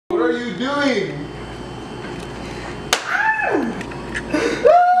are you doing?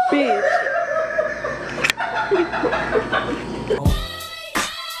 Bitch.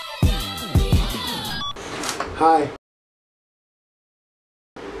 Hi.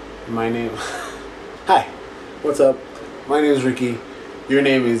 My name. Hi. What's up? My name is Ricky. Your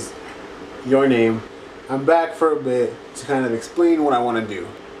name is your name. I'm back for a bit to kind of explain what I want to do.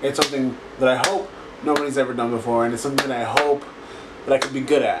 It's something that I hope nobody's ever done before, and it's something that I hope that I could be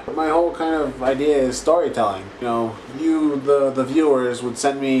good at. My whole kind of idea is storytelling. You know, the viewers would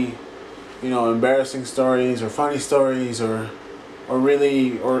send me, you know, embarrassing stories or funny stories or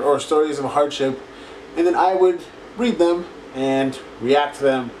stories of hardship, and then I would read them and react to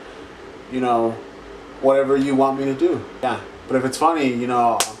them, you know, whatever you want me to do. Yeah, but if it's funny, you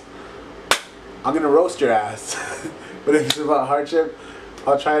know, I'm gonna roast your ass. But if it's about hardship,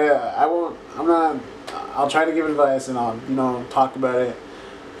 I'll try to, I'll try to give advice, and I'll, you know, talk about it,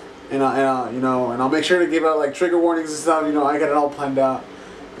 and I'll make sure to give out like trigger warnings and stuff. You know, I got it all planned out.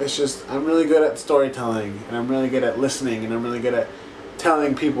 It's just, I'm really good at storytelling, and I'm really good at listening, and I'm really good at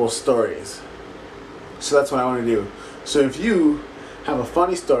telling people stories. So that's what I want to do. So if you have a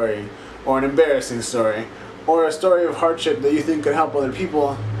funny story, or an embarrassing story, or a story of hardship that you think could help other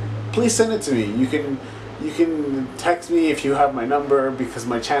people, please send it to me. You can text me if you have my number, because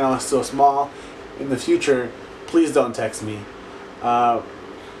my channel is still small. In the future, please don't text me.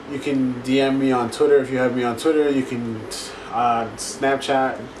 You can DM me on Twitter if you have me on Twitter. You can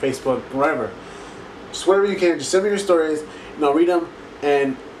Snapchat, Facebook, whatever. Just whatever you can. Just send me your stories, and I'll read them.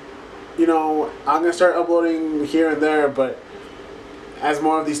 And you know, I'm gonna start uploading here and there, but as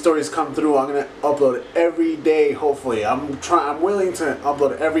more of these stories come through, I'm gonna upload it every day. Hopefully, I'm willing to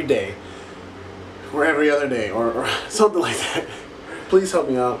upload it every day, or every other day, or something like that. Please help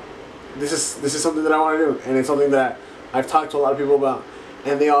me out. This is something that I want to do, and it's something that I've talked to a lot of people about,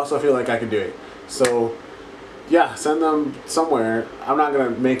 and they also feel like I can do it. So yeah, send them somewhere. I'm not gonna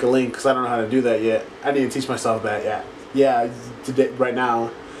make a link because I don't know how to do that yet. I need to teach myself that. Yeah, today, right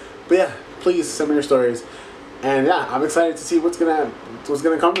now. But yeah, please send me your stories, and yeah, I'm excited to see what's gonna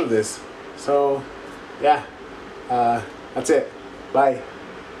come of this. So yeah, that's it. Bye.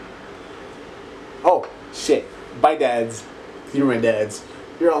 Oh shit. Bye, dads. You're my dads.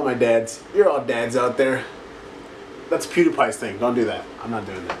 You're all my dads. You're all dads out there. That's PewDiePie's thing. Don't do that. I'm not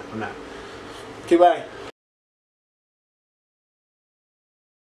doing that. I'm not. Okay, bye.